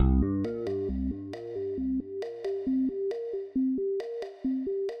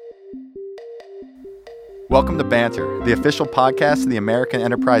Welcome to Banter, the official podcast of the American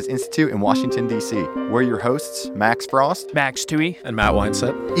Enterprise Institute in Washington, D.C. We're your hosts, Max Frost, Max Toohey, and Matt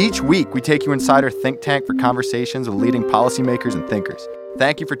Weinset. Each week, we take you inside our think tank for conversations with leading policymakers and thinkers.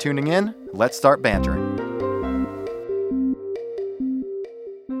 Thank you for tuning in. Let's start bantering.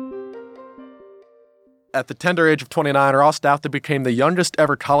 At the tender age of 29, Ross Douthat became the youngest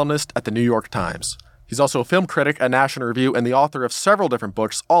ever columnist at the New York Times. He's also a film critic at National Review and the author of several different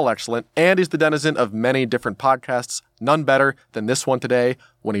books, all excellent, and he's the denizen of many different podcasts, none better than this one today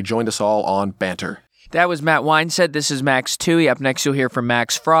when he joined us all on Banter. That was Matt Weinset. This is Max Toohey. Up next, you'll hear from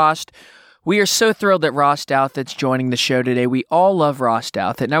Max Frost. We are so thrilled that Ross Douthat's joining the show today. We all love Ross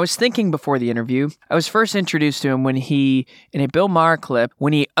Douthat. And I was thinking before the interview, I was first introduced to him when he, in a Bill Maher clip,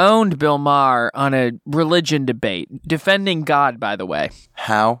 when he owned Bill Maher on a religion debate, defending God, by the way.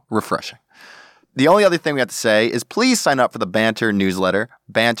 How refreshing. The only other thing we have to say is please sign up for the Banter newsletter,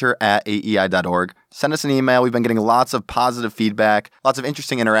 banter@aei.org. Send us an email. We've been getting lots of positive feedback, lots of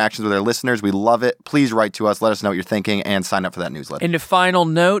interesting interactions with our listeners. We love it. Please write to us, let us know what you're thinking, and sign up for that newsletter. And a final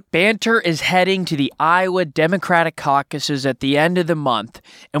note, Banter is heading to the Iowa Democratic caucuses at the end of the month.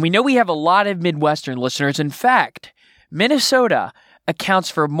 And we know we have a lot of Midwestern listeners. In fact, Minnesota accounts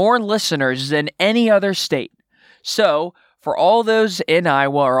for more listeners than any other state. So, for all those in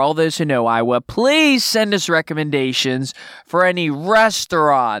Iowa or all those who know Iowa, please send us recommendations for any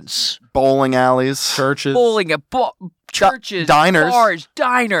restaurants, bowling alleys, churches, churches, diners, bars,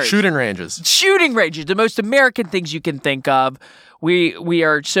 diners, shooting ranges, the most American things you can think of. We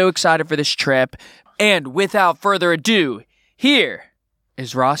are so excited for this trip. And without further ado, here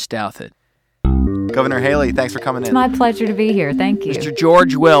is Ross Douthat. Governor Haley, thanks for coming in. It's my pleasure to be here. Thank you. Mr.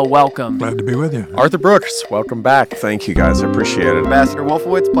 George Will, welcome. Glad to be with you. Arthur Brooks, welcome back. Thank you, guys. I appreciate it. Ambassador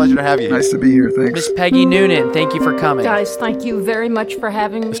Wolfowitz, pleasure to have you. Nice to be here. Thanks. Miss Peggy Noonan, thank you for coming. Guys, thank you very much for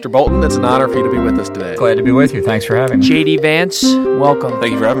having me. Mr. Bolton, it's an honor for you to be with us today. Glad to be with you. Thanks for having me. J.D. Vance, welcome.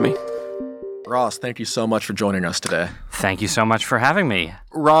 Thank you for having me. Ross, thank you so much for joining us today. Thank you so much for having me.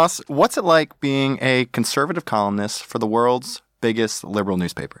 Ross, what's it like being a conservative columnist for the world's biggest liberal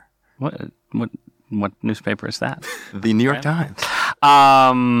newspaper? What newspaper is that? The New York Times.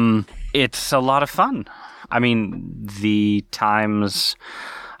 It's a lot of fun. I mean, the Times,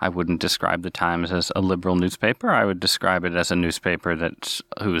 I wouldn't describe the Times as a liberal newspaper. I would describe it as a newspaper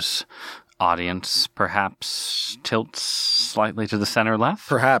whose audience perhaps tilts slightly to the center left.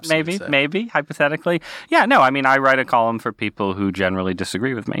 Perhaps. Maybe, hypothetically. Yeah, no, I mean, I write a column for people who generally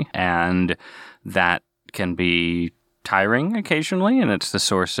disagree with me, and that can be tiring occasionally, and it's the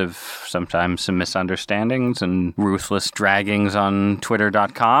source of sometimes some misunderstandings and ruthless draggings on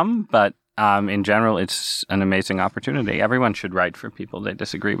Twitter.com, but in general, it's an amazing opportunity. Everyone should write for people they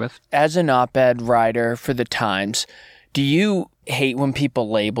disagree with. As an op-ed writer for the Times, do you hate when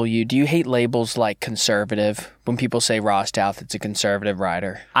people label you? Do you hate labels like conservative? When people say Ross Douthat's a conservative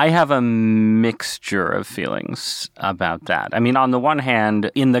writer? I have a mixture of feelings about that. I mean, on the one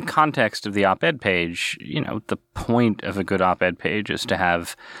hand, in the context of the op-ed page, the point of a good op-ed page is to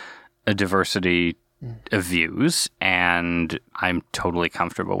have a diversity of views, and I'm totally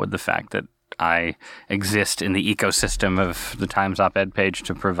comfortable with the fact that I exist in the ecosystem of the Times op-ed page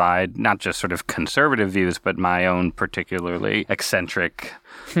to provide not just sort of conservative views, but my own particularly eccentric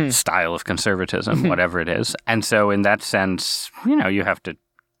style of conservatism, whatever it is. And so in that sense, you have to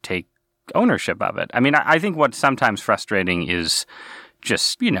take ownership of it. I mean, I think what's sometimes frustrating is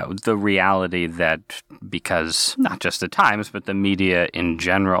just, the reality that because not just the Times, but the media in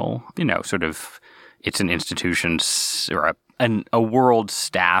general, sort of it's an institution or a world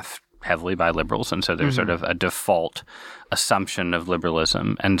staffed heavily by liberals, and so there's sort of a default assumption of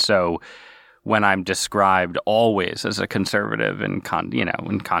liberalism. And so when I'm described always as a conservative in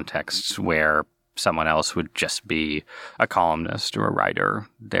contexts where someone else would just be a columnist or a writer,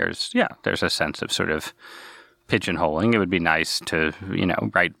 there's a sense of sort of pigeonholing. It would be nice to,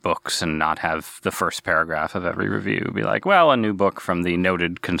 write books and not have the first paragraph of every review be like, well, a new book from the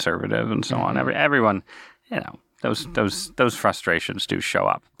noted conservative and so on. Everyone, Those frustrations do show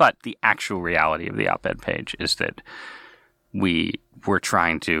up. But the actual reality of the op-ed page is that we're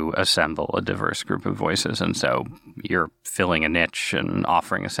trying to assemble a diverse group of voices. And so you're filling a niche and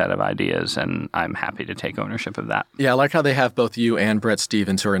offering a set of ideas, and I'm happy to take ownership of that. Yeah, I like how they have both you and Bret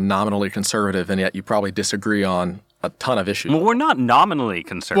Stephens who are nominally conservative, and yet you probably disagree on a ton of issues. Well, we're not nominally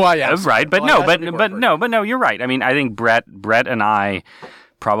conservative, well, yeah, right? But no, you're right. I mean, I think Bret and I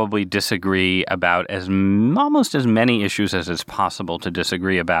probably disagree about almost as many issues as it's possible to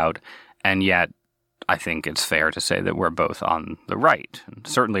disagree about, and yet I think it's fair to say that we're both on the right. And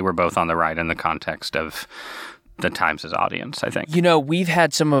certainly we're both on the right in the context of the Times' audience, I think. You know, we've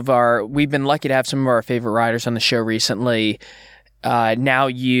been lucky to have some of our favorite writers on the show recently. Now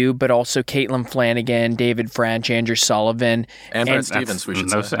you, but also Caitlin Flanagan, David French, Andrew Sullivan. And Brett Stevens, we should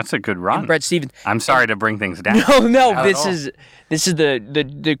say. That's a good run. Brett Stevens. I'm sorry to bring things down. No, this is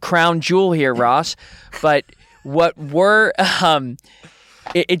the crown jewel here, Ross. But what we're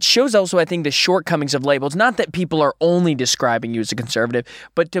it shows also, I think, the shortcomings of labels. Not that people are only describing you as a conservative,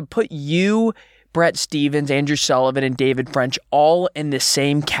 but to put you, Brett Stevens, Andrew Sullivan, and David French all in the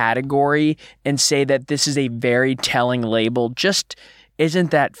same category and say that this is a very telling label just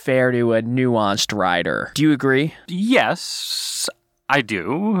isn't that fair to a nuanced writer. Do you agree? Yes, I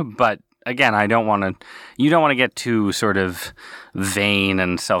do. But again, you don't want to get too sort of vain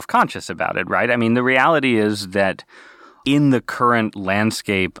and self-conscious about it, right? I mean, the reality is that in the current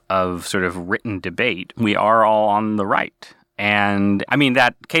landscape of sort of written debate, we are all on the right. And I mean,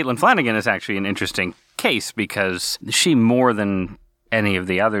 that Caitlin Flanagan is actually an interesting case because she, more than any of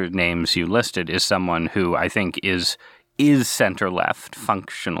the other names you listed, is someone who I think is center-left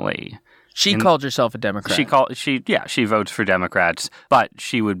functionally. She called herself a Democrat. She votes for Democrats, but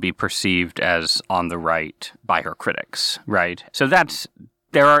she would be perceived as on the right by her critics, right? So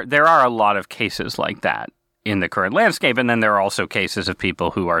there are a lot of cases like that in the current landscape, and then there are also cases of people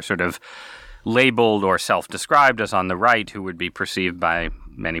who are sort of labeled or self-described as on the right who would be perceived by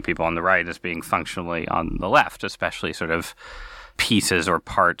many people on the right as being functionally on the left, especially sort of pieces or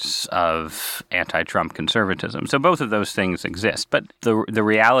parts of anti-Trump conservatism. So both of those things exist. But the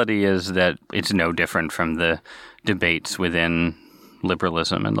reality is that it's no different from the debates within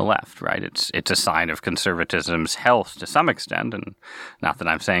liberalism and the left, right? It's a sign of conservatism's health to some extent, and not that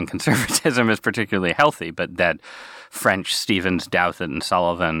I'm saying conservatism is particularly healthy, but that French, Stevens, Douthit, and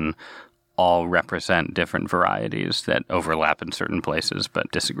Sullivan all represent different varieties that overlap in certain places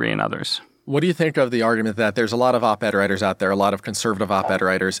but disagree in others. What do you think of the argument that there's a lot of op-ed writers out there, a lot of conservative op-ed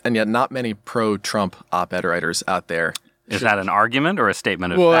writers, and yet not many pro-Trump op-ed writers out there? Is that an argument or a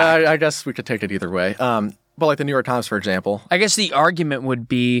statement of fact? Well, I guess we could take it either way. But like the New York Times, for example. I guess the argument would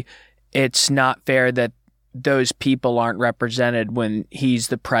be it's not fair that those people aren't represented when he's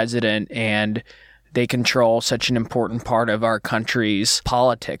the president and they control such an important part of our country's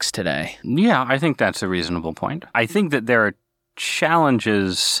politics today. Yeah, I think that's a reasonable point. I think that there are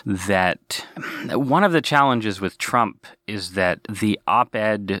challenges that one of the challenges with Trump is that the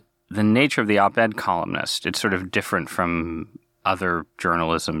nature of the op-ed columnist, it's sort of different from other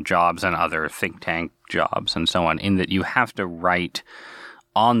journalism jobs and other think tank jobs and so on, in that you have to write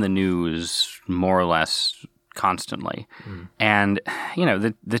on the news more or less constantly. And, you know,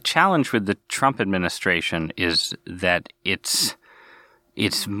 the challenge with the Trump administration is that it's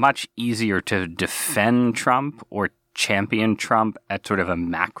much easier to defend Trump or champion Trump at sort of a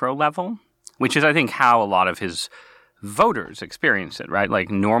macro level, which is, I think, how a lot of his voters experience it, right?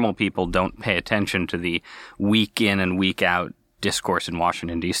 Like, normal people don't pay attention to the week in and week out discourse in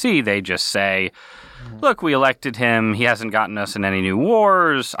Washington, D.C. They just say, look, we elected him. He hasn't gotten us in any new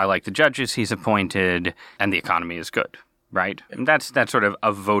wars. I like the judges he's appointed, and the economy is good, right? And that's sort of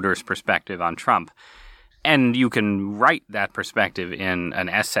a voter's perspective on Trump. And you can write that perspective in an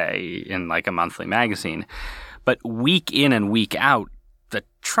essay in like a monthly magazine. But week in and week out, the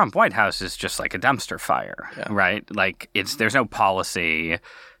Trump White House is just like a dumpster fire, right? Like, there's no policy.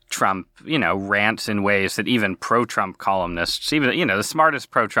 Trump, rants in ways that even pro-Trump columnists, even, the smartest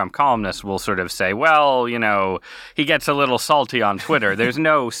pro-Trump columnists will sort of say, well, he gets a little salty on Twitter. There's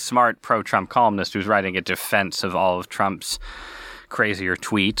no smart pro-Trump columnist who's writing a defense of all of Trump's crazier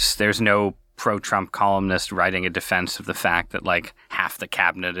tweets. There's no pro-Trump columnist writing a defense of the fact that, like, half the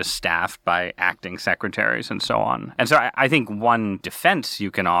cabinet is staffed by acting secretaries and so on. And so I think one defense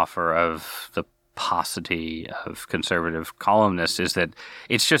you can offer of the paucity of conservative columnists is that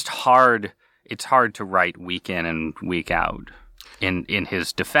it's just hard. It's hard to write week in and week out in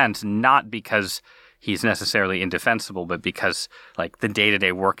his defense, not because he's necessarily indefensible, but because, like, the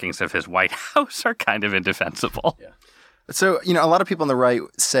day-to-day workings of his White House are kind of indefensible. Yeah. So, a lot of people on the right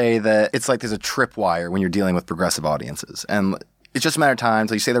say that it's like there's a tripwire when you're dealing with progressive audiences. And it's just a matter of time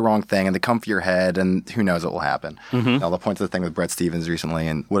until you say the wrong thing and they come for your head and who knows what will happen. Mm-hmm. They'll point to the thing with Brett Stevens recently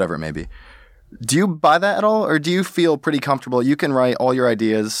and whatever it may be. Do you buy that at all? Or do you feel pretty comfortable you can write all your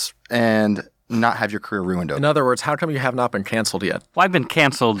ideas and not have your career ruined over? In other words, how come you have not been canceled yet? Well, I've been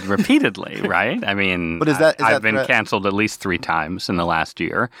canceled repeatedly, right? I mean, but I've been canceled at least 3 times in the last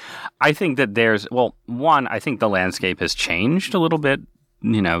year. I think that I think the landscape has changed a little bit.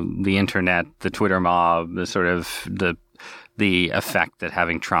 The internet, the Twitter mob, the the effect that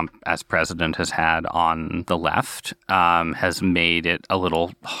having Trump as president has had on the left has made it a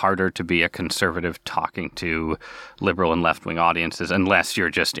little harder to be a conservative talking to liberal and left-wing audiences unless you're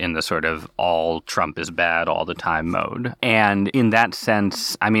just in the sort of all Trump is bad all the time mode. And in that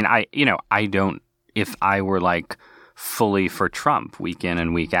sense, I mean, I don't, if I were like fully for Trump week in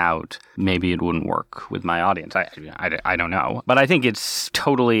and week out, maybe it wouldn't work with my audience. I don't know. But I think it's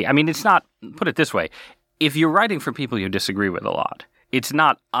totally, I mean, it's not, put it this way, if you're writing for people you disagree with a lot, it's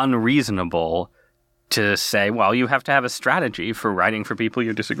not unreasonable to say, well, you have to have a strategy for writing for people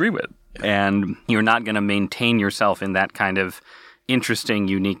you disagree with. And you're not going to maintain yourself in that kind of interesting,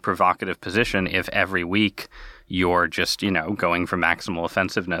 unique, provocative position if every week you're just, going for maximal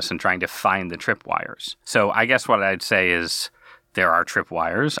offensiveness and trying to find the tripwires. So I guess what I'd say is there are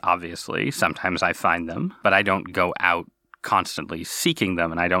tripwires, obviously. Sometimes I find them, but I don't go out constantly seeking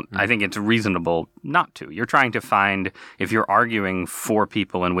them, and I think it's reasonable not to. You're trying to find, if you're arguing for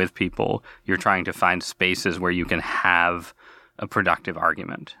people and with people, you're trying to find spaces where you can have a productive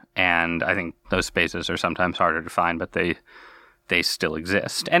argument. And I think those spaces are sometimes harder to find, but they still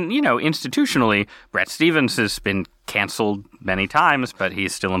exist. And, institutionally, Bret Stephens has been canceled many times, but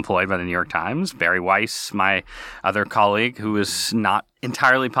he's still employed by the New York Times. Barry Weiss, my other colleague, who is not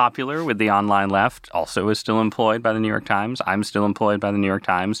entirely popular with the online left, also is still employed by the New York Times. I'm still employed by the New York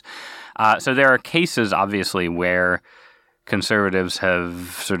Times. So there are cases, obviously, where conservatives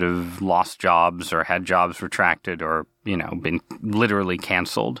have sort of lost jobs or had jobs retracted or, been literally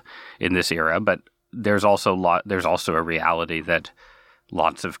canceled in this era. But there's also a reality that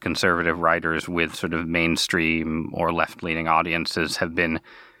lots of conservative writers with sort of mainstream or left-leaning audiences have been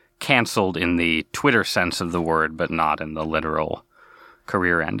canceled in the Twitter sense of the word, but not in the literal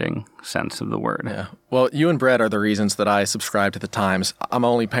career-ending sense of the word. Yeah. Well, you and Brett are the reasons that I subscribe to the Times. I'm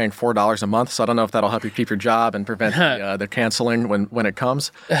only paying $4 a month, so I don't know if that'll help you keep your job and prevent the canceling when it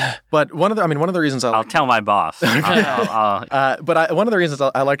comes. But one of the reasons I'll tell my boss. But one of the reasons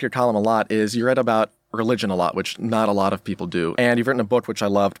I like your column a lot is you read about religion a lot, which not a lot of people do. And you've written a book which I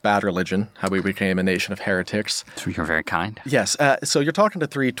loved, Bad Religion, How We Became a Nation of Heretics. So you're very kind. Yes. So you're talking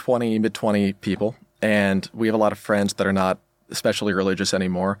to mid-20 people, and we have a lot of friends that are not especially religious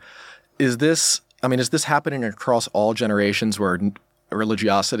anymore. Is this happening across all generations where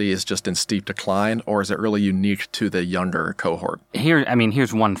religiosity is just in steep decline, or is it really unique to the younger cohort?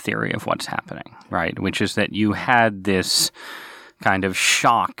 Here's one theory of what's happening, right? Which is that you had this kind of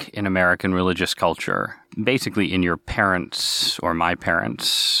shock in American religious culture, basically in your parents or my parents,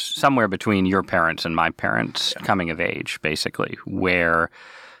 somewhere between your parents and my parents coming of age, basically, where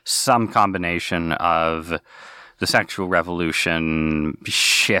some combination of the sexual revolution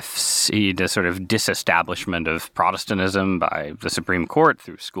shifts, the sort of disestablishment of Protestantism by the Supreme Court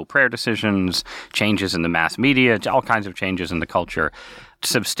through school prayer decisions, changes in the mass media, all kinds of changes in the culture,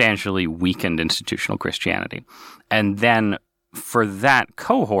 substantially weakened institutional Christianity. And then for that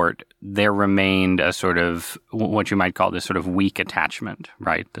cohort, there remained a sort of what you might call this sort of weak attachment,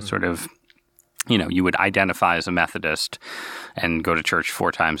 right? The sort of, you would identify as a Methodist and go to church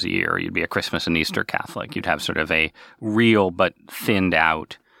 4 times a year. You'd be a Christmas and Easter Catholic. You'd have sort of a real but thinned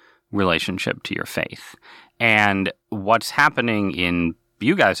out relationship to your faith. And what's happening in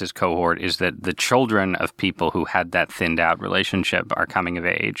you guys' cohort is that the children of people who had that thinned out relationship are coming of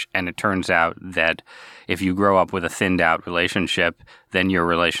age. And it turns out that if you grow up with a thinned out relationship, then your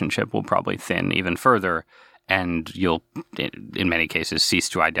relationship will probably thin even further. And you'll, in many cases, cease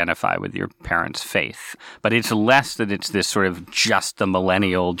to identify with your parents' faith. But it's less that it's this sort of just the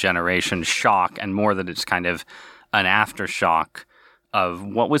millennial generation shock, and more that it's kind of an aftershock of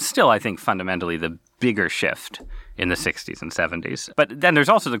what was still, I think, fundamentally the bigger shift in the 60s and 70s. But then there's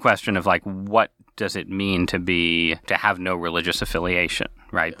also the question of, like, what does it mean to have no religious affiliation,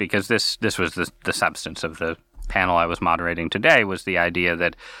 right? Because this was the substance of the panel I was moderating today, was the idea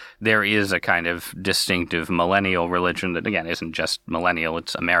that there is a kind of distinctive millennial religion that, again, isn't just millennial,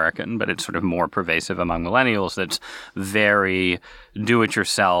 it's American, but it's sort of more pervasive among millennials, that's very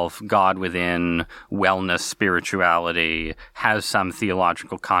do-it-yourself, God within, wellness, spirituality, has some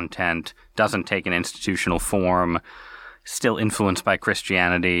theological content, doesn't take an institutional form, still influenced by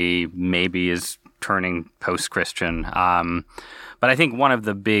Christianity, maybe is turning post-Christian. But I think one of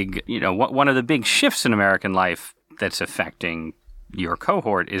the big shifts in American life that's affecting your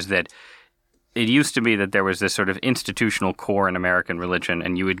cohort is that it used to be that there was this sort of institutional core in American religion,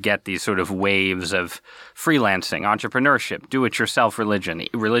 and you would get these sort of waves of freelancing, entrepreneurship, do-it-yourself religion,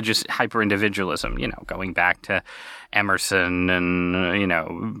 religious hyper-individualism, going back to Emerson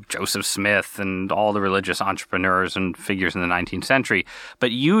and, Joseph Smith and all the religious entrepreneurs and figures in the 19th century.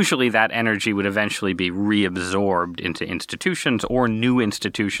 But usually that energy would eventually be reabsorbed into institutions, or new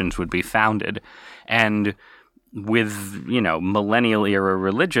institutions would be founded. And with, millennial era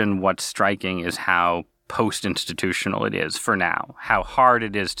religion, what's striking is how post-institutional it is for now. How hard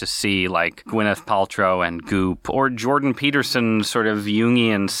it is to see like Gwyneth Paltrow and Goop, or Jordan Peterson's sort of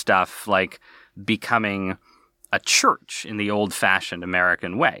Jungian stuff like becoming a church in the old-fashioned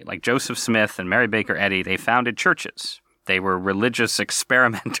American way. Like Joseph Smith and Mary Baker Eddy, they founded churches. They were religious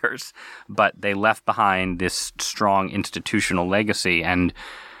experimenters, but they left behind this strong institutional legacy, and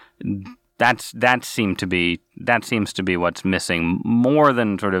that seems to be what's missing more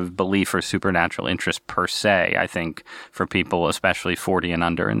than sort of belief or supernatural interest per se, I think, for people especially 40 and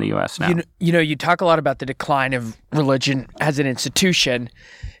under in the U.S. now. You talk a lot about the decline of religion as an institution,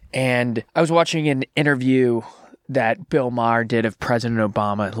 and I was watching an interview that Bill Maher did of President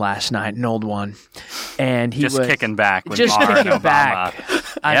Obama last night, an old one, and he was kicking back with just Maher kicking and Obama.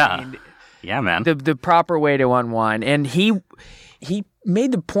 Back. I mean, yeah, man. The proper way to unwind, and he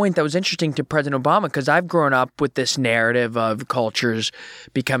made the point that was interesting to President Obama, because I've grown up with this narrative of cultures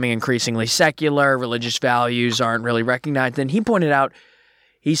becoming increasingly secular, religious values aren't really recognized. And he pointed out,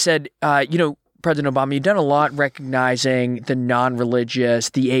 he said, President Obama, you've done a lot recognizing the non-religious,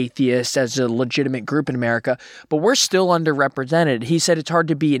 the atheists as a legitimate group in America, but we're still underrepresented. He said it's hard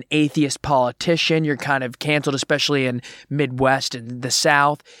to be an atheist politician. You're kind of canceled, especially in Midwest and the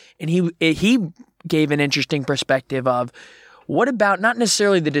South. And he gave an interesting perspective of, what about not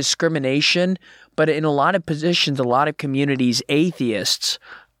necessarily the discrimination, but in a lot of positions, a lot of communities, atheists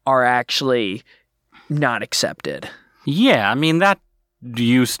are actually not accepted? Yeah, I mean, that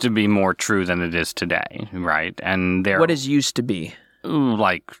used to be more true than it is today, right? And what does used to be?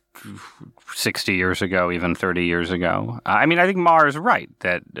 Like 60 years ago, even 30 years ago. I think Maher is right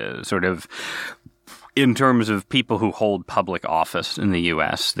that sort of in terms of people who hold public office in the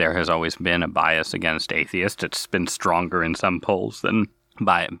U.S., there has always been a bias against atheists. It's been stronger in some polls than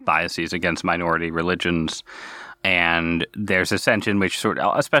biases against minority religions. And there's a sense in which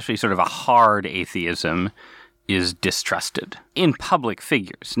especially sort of a hard atheism is distrusted in public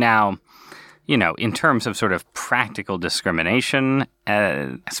figures. Now, in terms of sort of practical discrimination,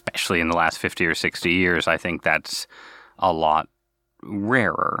 especially in the last 50 or 60 years, I think that's a lot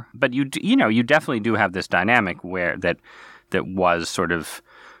rarer. But you definitely do have this dynamic where that was sort of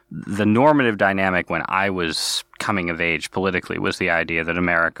the normative dynamic when I was coming of age politically was the idea that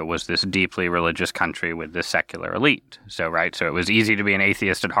America was this deeply religious country with this secular elite. So it was easy to be an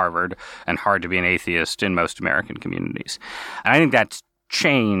atheist at Harvard and hard to be an atheist in most American communities. And I think that's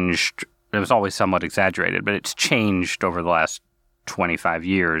changed. It was always somewhat exaggerated, but it's changed over the last 25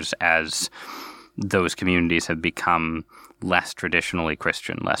 years as those communities have become less traditionally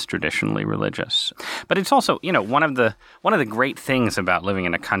Christian, less traditionally religious. But it's also, one of the great things about living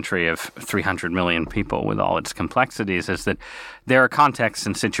in a country of 300 million people with all its complexities is that there are contexts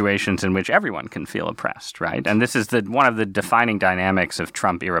and situations in which everyone can feel oppressed, right? And this is one of the defining dynamics of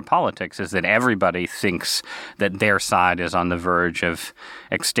Trump-era politics is that everybody thinks that their side is on the verge of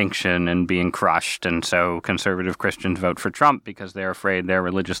extinction and being crushed, and so conservative Christians vote for Trump because they're afraid their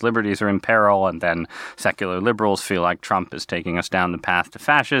religious liberties are in peril, and then secular liberals feel like Trump is taking us down the path to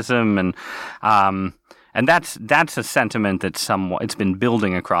fascism, and that's a sentiment that it's been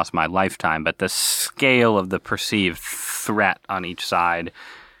building across my lifetime. But the scale of the perceived threat on each side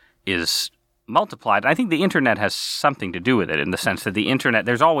is multiplied. I think the internet has something to do with it in the sense that the internet,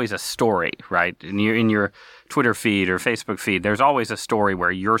 there's always a story, right? In your Twitter feed or Facebook feed, there's always a story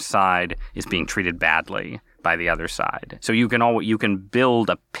where your side is being treated badly by the other side. So you can build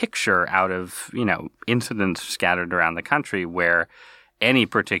a picture out of, incidents scattered around the country where any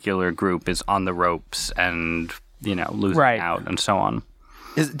particular group is on the ropes and, losing out and so on.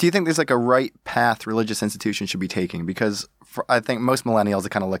 Do you think there's like a right path religious institutions should be taking? Because I think most millennials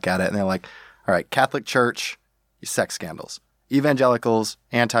kind of look at it and they're like, all right, Catholic Church, sex scandals. Evangelicals,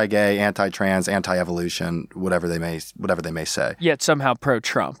 anti-gay, anti-trans, anti-evolution, whatever they may say. Yet somehow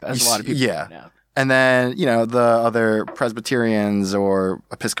pro-Trump, as a lot of people point out. And then, the other Presbyterians or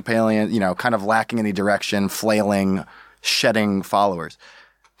Episcopalians, kind of lacking any direction, flailing, shedding followers.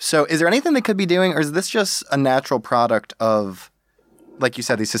 So is there anything they could be doing, or is this just a natural product of, like you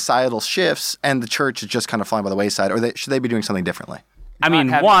said, these societal shifts and the church is just kind of falling by the wayside, or should they be doing something differently? I mean,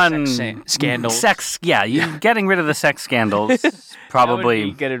 having one scandals. Getting rid of the sex scandals probably that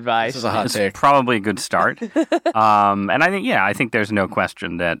would be good advice. This is a hot it's take. probably a good start. And I think there's no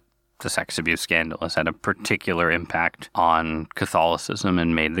question that the sex abuse scandal has had a particular impact on Catholicism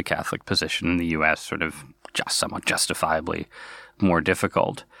and made the Catholic position in the U.S. sort of just somewhat justifiably more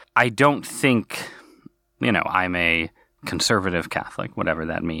difficult. I don't think, I'm a conservative Catholic, whatever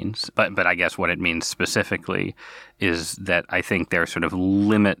that means. But I guess what it means specifically is that I think there are sort of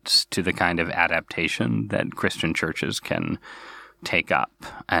limits to the kind of adaptation that Christian churches can take up.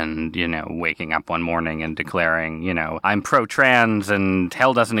 And, waking up one morning and declaring, I'm pro-trans and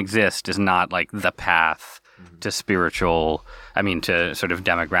hell doesn't exist is not like the path to to sort of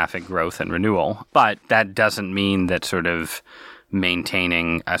demographic growth and renewal. But that doesn't mean that sort of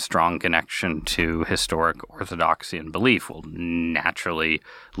maintaining a strong connection to historic orthodoxy and belief will naturally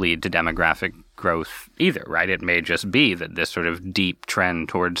lead to demographic growth either, right? It may just be that this sort of deep trend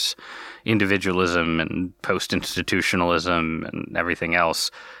towards individualism and post-institutionalism and everything else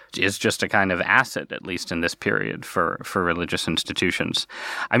is just a kind of asset, at least in this period, for religious institutions.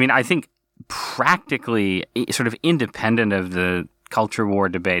 I mean, I think practically, sort of independent of the culture war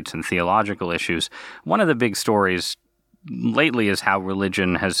debates and theological issues, one of the big stories lately is how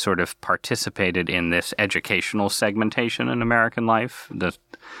religion has sort of participated in this educational segmentation in American life. This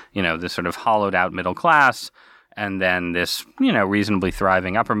sort of hollowed out middle class, and then this, reasonably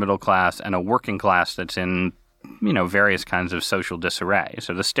thriving upper middle class, and a working class that's in, various kinds of social disarray.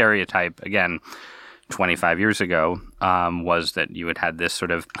 So the stereotype, again, 25 years ago, was that you had this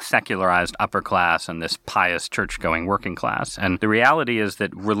sort of secularized upper class and this pious church-going working class. And the reality is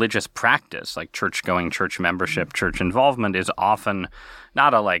that religious practice, like church-going, church membership, church involvement, is often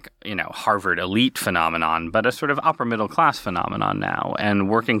not a Harvard elite phenomenon, but a sort of upper middle class phenomenon now. And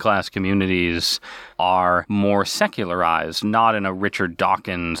working class communities are more secularized, not in a Richard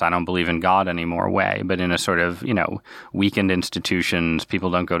Dawkins, I don't believe in God anymore way, but in a sort of, weakened institutions,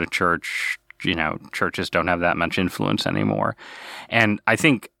 people don't go to church, churches don't have that much influence anymore. And I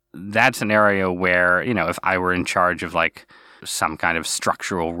think that's an area where, if I were in charge of some kind of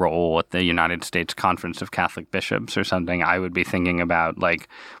structural role at the United States Conference of Catholic Bishops or something, I would be thinking about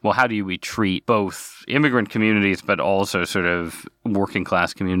how do we treat both immigrant communities but also sort of working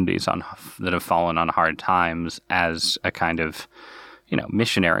class communities that have fallen on hard times as a kind of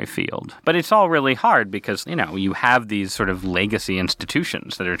missionary field. But it's all really hard because, you have these sort of legacy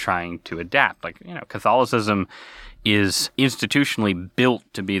institutions that are trying to adapt. Catholicism is institutionally built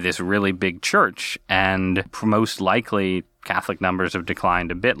to be this really big church, and most likely Catholic numbers have declined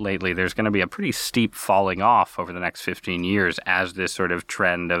a bit lately. There's going to be a pretty steep falling off over the next 15 years as this sort of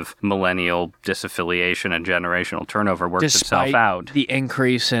trend of millennial disaffiliation and generational turnover works itself out. Despite the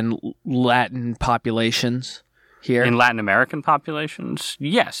increase in Latin populations here? In Latin American populations?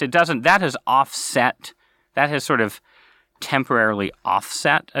 Yes, it doesn't. That has sort of temporarily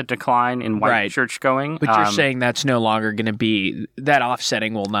offset a decline in white church going. But you're saying that's no longer going to be, that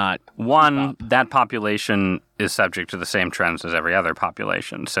offsetting will not. One, that population is subject to the same trends as every other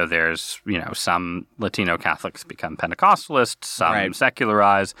population. So there's, some Latino Catholics become Pentecostalists, some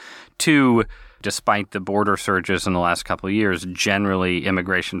secularize. Two, despite the border surges in the last couple of years, generally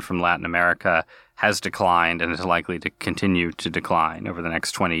immigration from Latin America has declined and is likely to continue to decline over the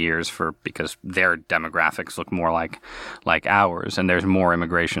next 20 years because their demographics look more like ours, and there's more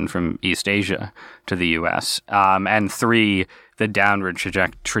immigration from East Asia to the U.S. And three, the downward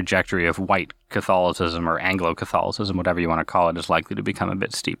trajectory of white Catholicism or Anglo-Catholicism, whatever you want to call it, is likely to become a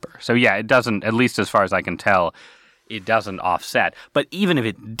bit steeper. So yeah, it doesn't, at least as far as I can tell, it doesn't offset. But even if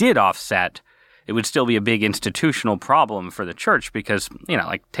it did offset, it would still be a big institutional problem for the church because,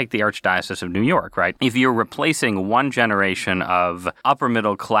 take the Archdiocese of New York, right? If you're replacing one generation of upper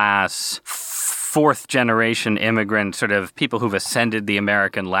middle class, fourth generation immigrant, sort of people who've ascended the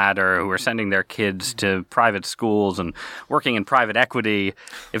American ladder, who are sending their kids to private schools and working in private equity,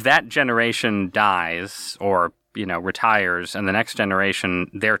 if that generation dies or retires, and the next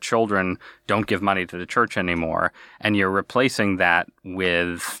generation, their children don't give money to the church anymore, and you're replacing that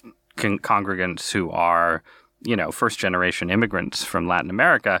with congregants who are, first-generation immigrants from Latin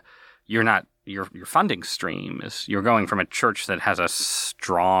America, your funding stream is, you're going from a church that has a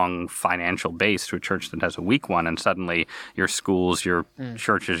strong financial base to a church that has a weak one, and suddenly your schools, your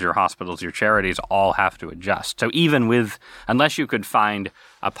churches, your hospitals, your charities all have to adjust. So unless you could find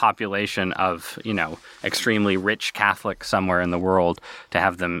a population of, extremely rich Catholics somewhere in the world to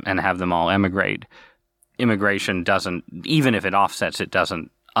have them all emigrate, immigration doesn't, even if it offsets, it doesn't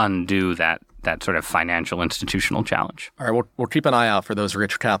undo that that sort of financial institutional challenge. All right, we'll keep an eye out for those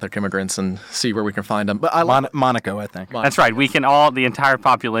rich Catholic immigrants and see where we can find them. But I Monaco, I think. That's right. We can the entire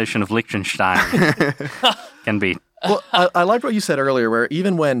population of Liechtenstein can be. Well, I liked what you said earlier, where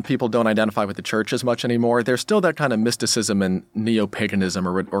even when people don't identify with the church as much anymore, there's still that kind of mysticism and neo-paganism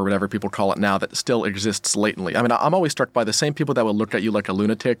or whatever people call it now that still exists latently. I mean, I'm always struck by the same people that will look at you like a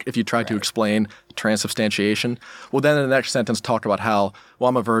lunatic if you try to explain transubstantiation. Well, then in the next sentence talk about how, well,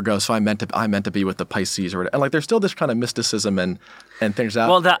 I'm a Virgo, so I meant to be with the Pisces or whatever. And like, there's still this kind of mysticism and things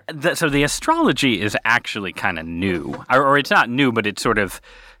out. Well, so the astrology is actually kind of new, or it's not new, but it's sort of.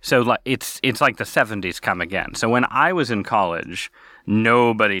 So like it's like the 70s come again. So when I was in college,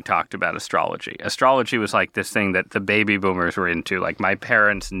 nobody talked about astrology. Astrology was like this thing that the baby boomers were into. Like my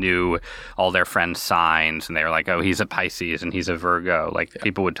parents knew all their friends' signs, and they were like, oh, he's a Pisces and he's a Virgo. Like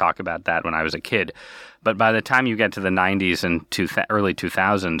people would talk about that when I was a kid. But by the time you get to the 90s and early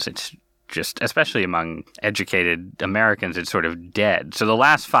 2000s, it's just, especially among educated Americans, it's sort of dead. So the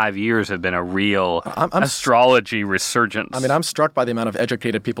last 5 years have been a real astrology resurgence. I mean, I'm struck by the amount of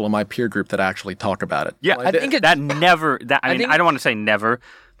educated people in my peer group that actually talk about it. Yeah, I think I don't want to say never,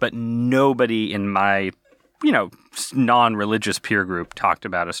 but nobody in my, non-religious peer group talked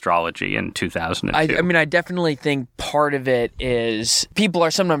about astrology in 2002. I mean, I definitely think part of it is people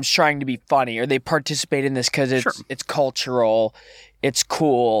are sometimes trying to be funny, or they participate in this because it's cultural, it's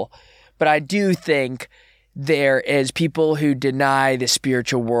cool. But I do think there is people who deny the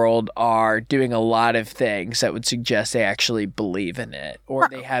spiritual world are doing a lot of things that would suggest they actually believe in it, or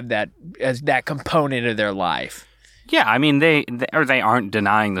they have that as that component of their life. Yeah, I mean, they aren't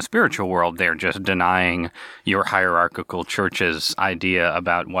denying the spiritual world. They're just denying your hierarchical church's idea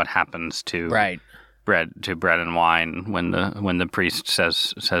about what happens to bread and wine when the priest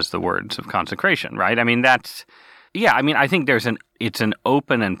says the words of consecration. Right? I mean, that's. Yeah, I mean, I think it's an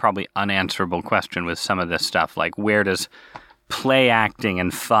open and probably unanswerable question with some of this stuff. Like, where does play acting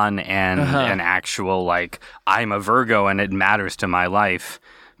and fun and an actual, like, I'm a Virgo and it matters to my life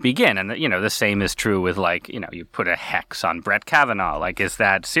begin? And, the same is true with, like, you put a hex on Brett Kavanaugh. Like, is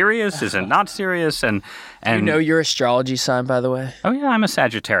that serious? Is it not serious? And you know your astrology sign, by the way? Oh, yeah, I'm a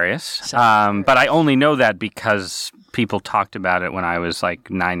Sagittarius. But I only know that because people talked about it when I was, like,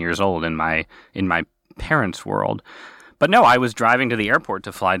 9 years old in my parents' world. But no, I was driving to the airport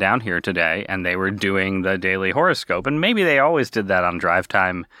to fly down here today, and they were doing the daily horoscope, and maybe they always did that on drive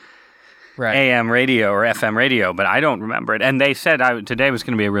time AM radio or FM radio, but I don't remember it. And they said today was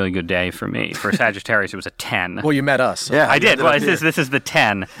going to be a really good day for me. For Sagittarius, it was a 10. Well, you met us. So. Yeah, I did. Well, this is the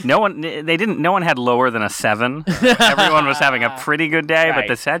 10. No one had lower than a 7. Everyone was having a pretty good day, but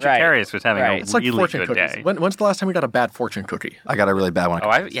the Sagittarius was having a really good cookies. day. When's the last time we got a bad fortune cookie? I got a really bad one.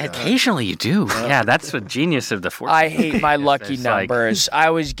 Occasionally you do. Yeah, that's the genius of the fortune. I hate my lucky numbers. I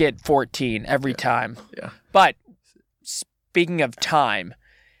always get 14 every time. Yeah. But speaking of time,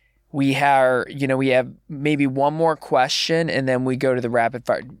 we have maybe one more question, and then we go to the rapid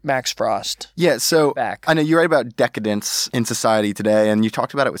fire. Max Frost. Yeah, so back. I know you write about decadence in society today, and you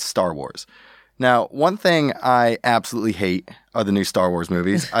talked about it with Star Wars. Now, one thing I absolutely hate are the new Star Wars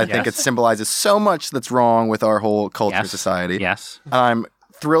movies. I think it symbolizes so much that's wrong with our whole culture and society. Yes. I'm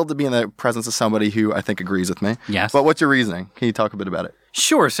thrilled to be in the presence of somebody who I think agrees with me. Yes. But what's your reasoning? Can you talk a bit about it?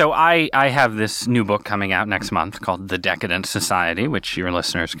 Sure. So I have this new book coming out next month called The Decadent Society, which your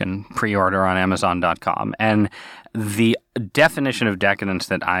listeners can pre-order on Amazon.com. And the definition of decadence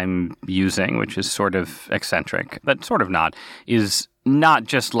that I'm using, which is sort of eccentric, but sort of not, is not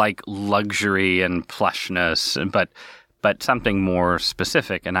just like luxury and plushness, but something more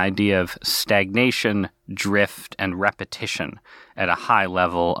specific, an idea of stagnation, drift, and repetition at a high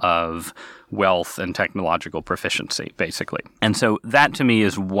level of wealth and technological proficiency, basically. And so that, to me,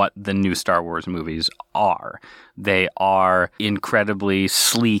 is what the new Star Wars movies are. They are incredibly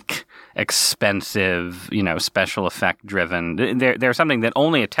sleek, expensive, special effect driven. They're something that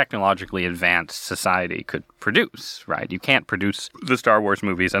only a technologically advanced society could produce, right? You can't produce the Star Wars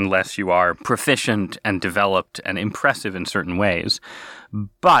movies unless you are proficient and developed and impressive in certain ways.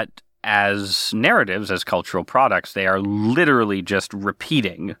 But as narratives, as cultural products, they are literally just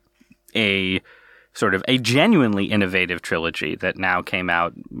repeating a sort of a genuinely innovative trilogy that now came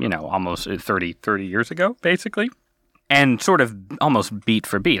out, almost 30 years ago, basically. And sort of almost beat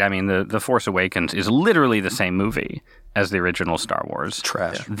for beat. I mean, The Force Awakens is literally the same movie as the original Star Wars.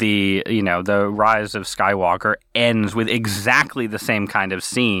 Trash. The Rise of Skywalker ends with exactly the same kind of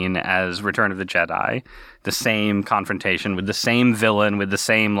scene as Return of the Jedi. The same confrontation with the same villain, with the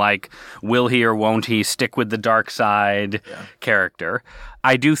same, will he or won't he stick with the dark side character.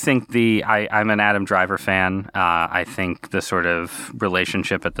 I do think I'm an Adam Driver fan. I think the sort of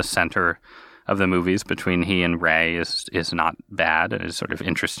relationship at the center of the movies between he and Rey is not bad and is sort of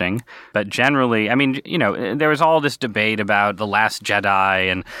interesting. But generally, I mean, there was all this debate about The Last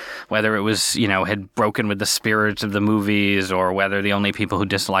Jedi and whether it was, had broken with the spirit of the movies or whether the only people who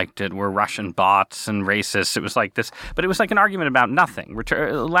disliked it were Russian bots and racists. It was like this, but it was like an argument about nothing.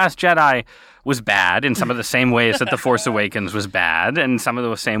 Last Jedi was bad in some of the same ways that The Force Awakens was bad, and some of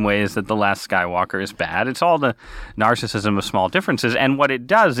the same ways that The Last Skywalker is bad. It's all the narcissism of small differences, and what it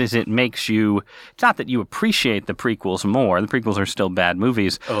does is it makes you, it's not that you appreciate the prequels more. The prequels are still bad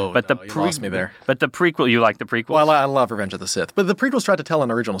movies. But you lost me there. But the prequel, you like the prequels? Well, I love Revenge of the Sith, but the prequels tried to tell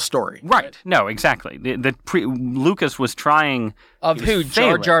an original story. Right. No, exactly. Lucas was trying... Of who?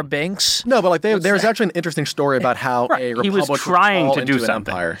 Jar Jar Binks? No, but like there was actually an interesting story about how a republic he was trying would fall to do into an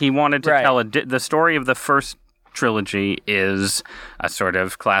something. empire. He wanted to tell the story of the first trilogy is a sort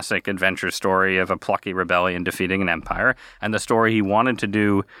of classic adventure story of a plucky rebellion defeating an empire, and the story he wanted to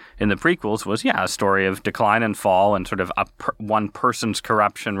do in the prequels was a story of decline and fall and sort of one person's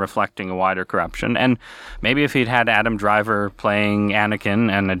corruption reflecting a wider corruption. And maybe if he'd had Adam Driver playing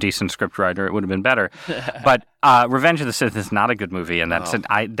Anakin and a decent scriptwriter, it would have been better. But Revenge of the Sith is not a good movie, and this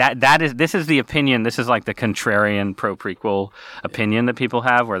is the opinion. This is like the contrarian pro prequel opinion that people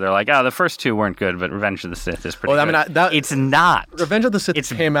have, where they're like, "Oh, the first two weren't good, but Revenge of the Sith is pretty good." It's not. Revenge of the Sith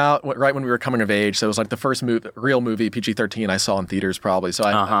came out right when we were coming of age, so it was like the first real movie PG-13 I saw in theaters, probably. So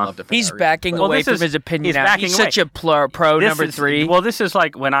I loved it. He's backing away from his opinion now. He's such a pro number 3. Well, this is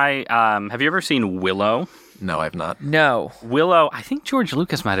like when I have you ever seen Willow? No, I have not. No. Willow, I think George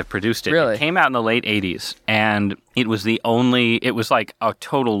Lucas might have produced it. Really? It came out in the late 80s, and it was like a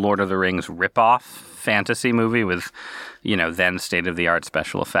total Lord of the Rings ripoff fantasy movie with, then state-of-the-art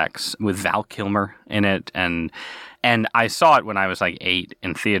special effects with Val Kilmer in it. And I saw it when I was like 8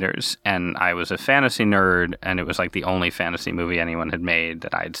 in theaters, and I was a fantasy nerd, and it was like the only fantasy movie anyone had made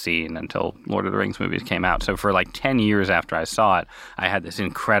that I'd seen until Lord of the Rings movies came out. So for like 10 years after I saw it, I had this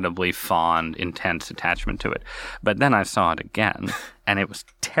incredibly fond, intense attachment to it. But then I saw it again, and it was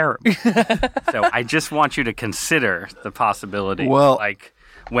terrible. So I just want you to consider the possibility. Well,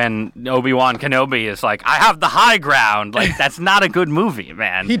 when Obi-Wan Kenobi is like, I have the high ground. Like, that's not a good movie,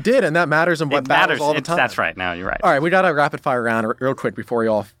 man. He did, and that matters in what battles all the time. That's right. Now you're right. All right, we got a rapid fire round real quick before we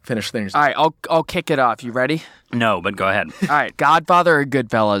all finish things. All right, I'll kick it off. You ready? No, but go ahead. All right, Godfather or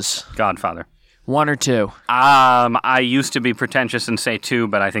Goodfellas? Godfather. 1 or 2? I used to be pretentious and say 2,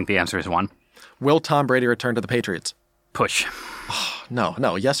 but I think the answer is 1. Will Tom Brady return to the Patriots? Push. No.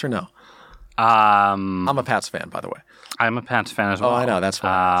 Yes or no? I'm a Pats fan, by the way. I'm a Pats fan as well. Oh, I know. That's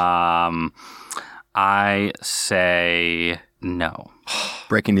why. I say no.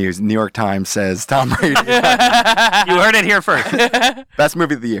 Breaking news. New York Times says Tom Brady. You heard it here first. Best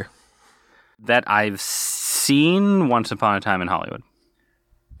movie of the year. That I've seen Once Upon a Time in Hollywood.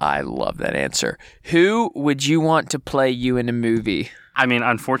 I love that answer. Who would you want to play you in a movie? I mean,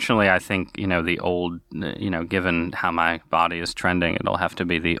 unfortunately, I think, the old, given how my body is trending, it'll have to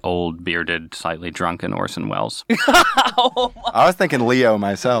be the old, bearded, slightly drunken Orson Welles. I was thinking Leo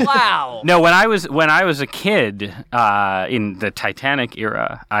myself. Wow. No, when I was a kid, in the Titanic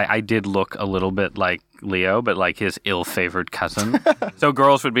era, I did look a little bit like Leo, but like his ill-favored cousin. So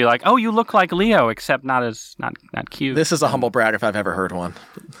girls would be like, "Oh, you look like Leo, except not cute." This is a humble brag if I've ever heard one.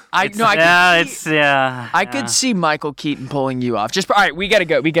 I could see Michael Keaton pulling you off. All right, we gotta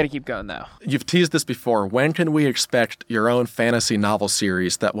go. We gotta keep going though. You've teased this before. When can we expect your own fantasy novel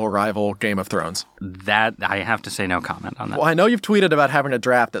series that will rival Game of Thrones? That I have to say no comment on that. Well, I know you've tweeted about having a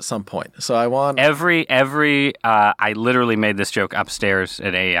draft at some point, so I want I literally made this joke upstairs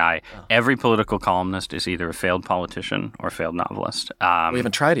at AEI. Every political columnist is either a failed politician or a failed novelist. We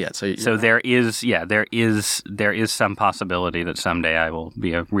haven't tried yet, so there is some possibility that someday I will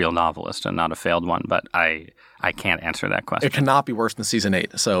be a real novelist and not a failed one, but I can't answer that question. It cannot be worse than season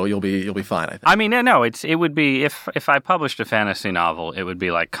 8, so you'll be fine, I think. I mean, no, it would be if I published a fantasy novel, it would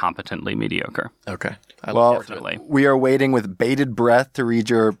be like competently mediocre. Okay. We are waiting with bated breath to read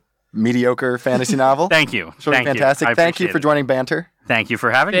your mediocre fantasy novel. Thank you. It's really fantastic. Thank you for joining Banter. Thank you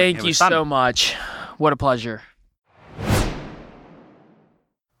for having me. Thank you so much. What a pleasure.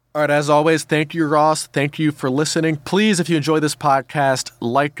 All right, as always, thank you, Ross. Thank you for listening. Please, if you enjoy this podcast,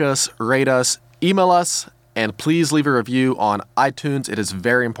 like us, rate us, email us, and please leave a review on iTunes. It is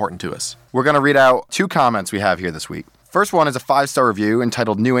very important to us. We're going to read out 2 comments we have here this week. First one is a 5-star review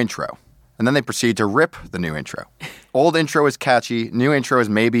entitled New Intro. And then they proceed to rip the new intro. Old intro is catchy. New intro is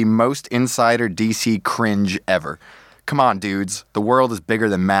maybe most insider DC cringe ever. Come on, dudes. The world is bigger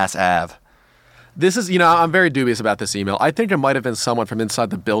than Mass Ave. This is, I'm very dubious about this email. I think it might have been someone from inside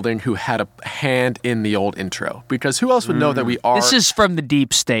the building who had a hand in the old intro. Because who else would know that we are... This is from the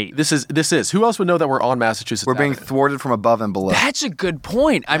deep state. This is. Who else would know that we're on Massachusetts We're being Avenue? thwarted from above and below. That's a good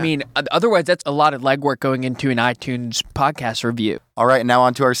point. I mean, otherwise, that's a lot of legwork going into an iTunes podcast review. All right, now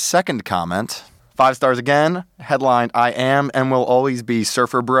on to our second comment. 5 stars again. Headline, I am and will always be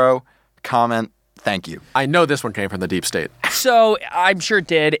Surfer Bro. Comment, thank you. I know this one came from the deep state. So I'm sure it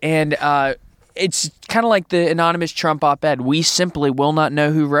did, and it's kind of like the anonymous Trump op-ed. We simply will not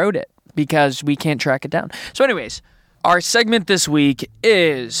know who wrote it because we can't track it down. So anyways, our segment this week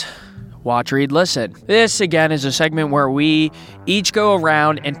is Watch, Read, Listen. This, again, is a segment where we each go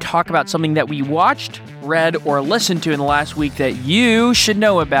around and talk about something that we watched, read, or listened to in the last week that you should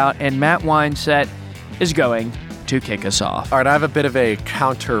know about, and Matt Wineset is going to kick us off. All right, I have a bit of a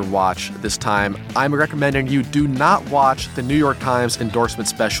counter watch this time. I'm recommending you do not watch the New York Times endorsement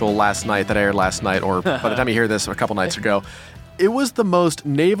special that aired last night, or by the time you hear this, a couple nights ago. It was the most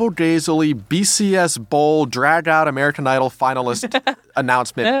navel-gazingly BCS Bowl drag-out American Idol finalist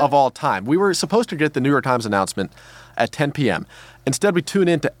announcement of all time. We were supposed to get the New York Times announcement at 10 p.m. Instead, we tune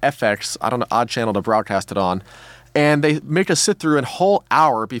into FX, I don't know, odd channel to broadcast it on, and they make us sit through a whole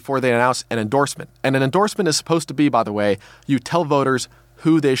hour before they announce an endorsement. And an endorsement is supposed to be, by the way, you tell voters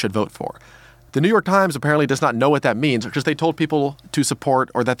who they should vote for. The New York Times apparently does not know what that means because they told people to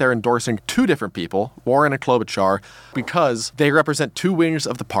support or that they're endorsing 2 different people, Warren and Klobuchar, because they represent 2 wings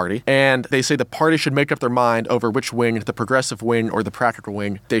of the party, and they say the party should make up their mind over which wing, the progressive wing or the practical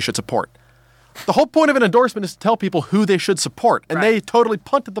wing, they should support. The whole point of an endorsement is to tell people who they should support, and they totally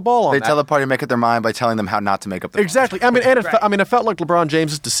punted the ball on that. They tell the party to make up their mind by telling them how not to make up their mind. Exactly. I mean, and it felt like LeBron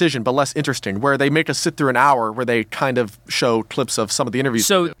James' decision, but less interesting, where they make us sit through an hour where they kind of show clips of some of the interviews.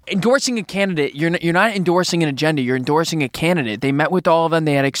 So endorsing a candidate, you're not endorsing an agenda, you're endorsing a candidate. They met with all of them,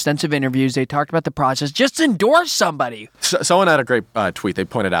 they had extensive interviews, they talked about the process. Just endorse somebody. Someone had a great tweet, they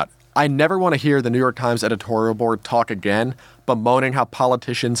pointed out, I never want to hear the New York Times editorial board talk again, bemoaning how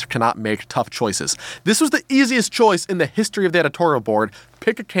politicians cannot make tough choices. This was the easiest choice in the history of the editorial board.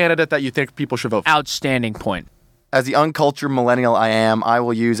 Pick a candidate that you think people should vote for. Outstanding point. As the uncultured millennial I am, I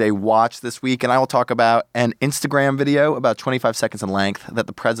will use a watch this week, and I will talk about an Instagram video about 25 seconds in length that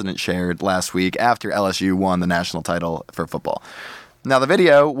the president shared last week after LSU won the national title for football. Now, the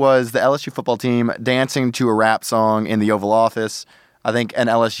video was the LSU football team dancing to a rap song in the Oval Office. I think an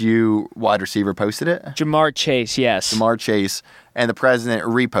LSU wide receiver posted it. Ja'Marr Chase, yes. Ja'Marr Chase, and the president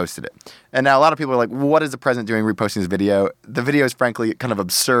reposted it. And now a lot of people are like, what is the president doing reposting this video? The video is frankly kind of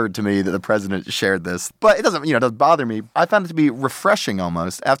absurd to me that the president shared this. But it doesn't, it doesn't bother me. I found it to be refreshing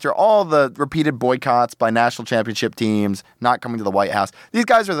almost. After all the repeated boycotts by national championship teams not coming to the White House, these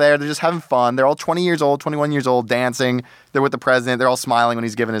guys are there. They're just having fun. They're all 20 years old, 21 years old, dancing. They're with the president. They're all smiling when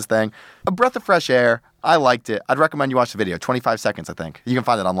he's giving his thing. A breath of fresh air. I liked it. I'd recommend you watch the video. 25 seconds, I think. You can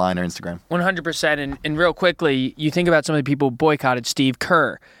find it online or Instagram. 100%. And real quickly, you think about some of the people who boycotted Steve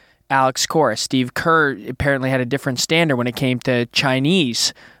Kerr, Alex Cora. Steve Kerr apparently had a different standard when it came to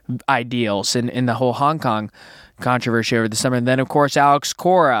Chinese ideals in the whole Hong Kong controversy over the summer. And then, of course, Alex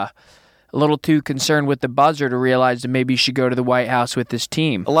Cora, a little too concerned with the buzzer to realize that maybe he should go to the White House with his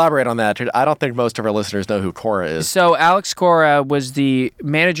team. Elaborate on that. I don't think most of our listeners know who Cora is. So Alex Cora was the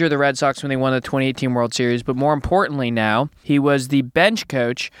manager of the Red Sox when they won the 2018 World Series, but more importantly now, he was the bench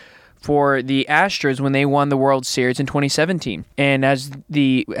coach for the Astros when they won the World Series in 2017. And as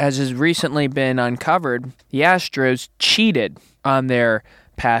has recently been uncovered, the Astros cheated on their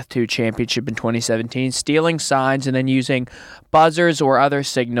path to championship in 2017, stealing signs and then using buzzers or other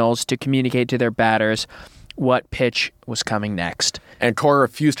signals to communicate to their batters what pitch was coming next. And Cora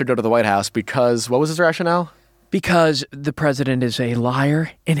refused to go to the White House because, what was his rationale? Because the president is a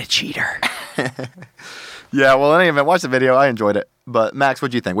liar and a cheater. Yeah, well, in any event, watch the video. I enjoyed it. But Max,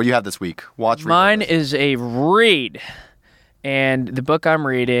 what do you think? What do you have this week? Mine is a read. And the book I'm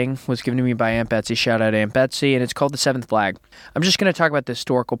reading was given to me by Aunt Betsy. Shout out Aunt Betsy. And it's called The Seventh Flag. I'm just going to talk about the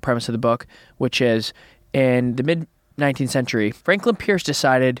historical premise of the book, which is in the mid-19th century, Franklin Pierce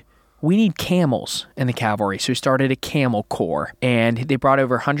decided we need camels in the cavalry. So he started a camel corps. And they brought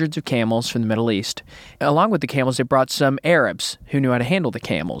over hundreds of camels from the Middle East. Along with the camels, they brought some Arabs who knew how to handle the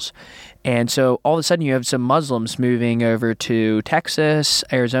camels. And so all of a sudden you have some Muslims moving over to Texas,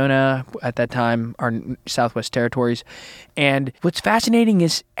 Arizona, at that time, our Southwest Territories. And what's fascinating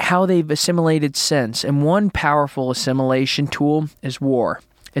is how they've assimilated since. And one powerful assimilation tool is war.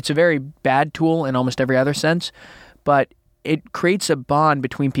 It's a very bad tool in almost every other sense, but it creates a bond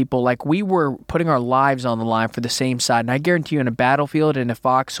between people. Like, we were putting our lives on the line for the same side. And I guarantee you, in a battlefield, in a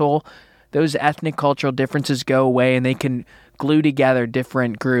foxhole, those ethnic cultural differences go away and they can glue together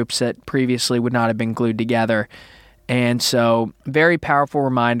different groups that previously would not have been glued together. And so, very powerful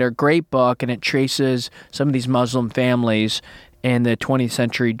reminder, great book, and it traces some of these Muslim families in the 20th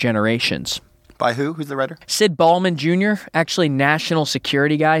century generations. By who? Who's the writer? Sid Ballman Jr., actually national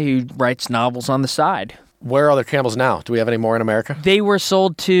security guy who writes novels on the side. Where are the camels now? Do we have any more in America? They were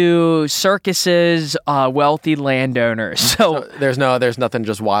sold to circuses, wealthy landowners. So there's nothing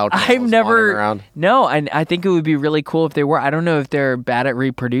just wild camels I've never wandering around. No, and I think it would be really cool if they were. I don't know if they're bad at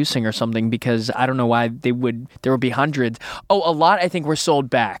reproducing or something, because I don't know why there would be hundreds. Oh, a lot I think were sold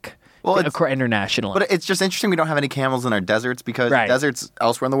back. Well, internationally. But it's just interesting we don't have any camels in our deserts, because deserts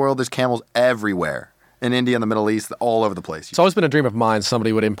elsewhere in the world, there's camels everywhere. In India and the Middle East, all over the place. It's always been a dream of mine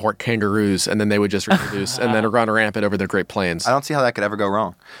somebody would import kangaroos and then they would just reproduce and then run rampant over the Great Plains. I don't see how that could ever go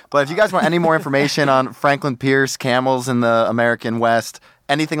wrong. But if you guys want any more information on Franklin Pierce, camels in the American West,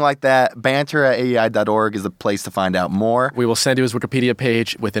 anything like that, banter@aei.org is the place to find out more. We will send you his Wikipedia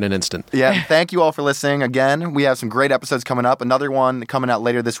page within an instant. Yeah, thank you all for listening. Again, we have some great episodes coming up. Another one coming out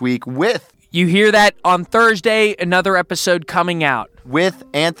later this week with... You hear that on Thursday, another episode coming out. With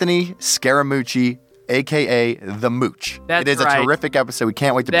Anthony Scaramucci, a.k.a. The Mooch. That's it is right. a terrific episode. We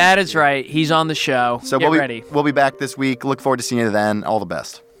can't wait to That is right. He's on the show. So Get ready. We'll be back this week. Look forward to seeing you then. All the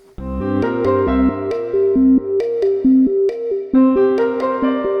best.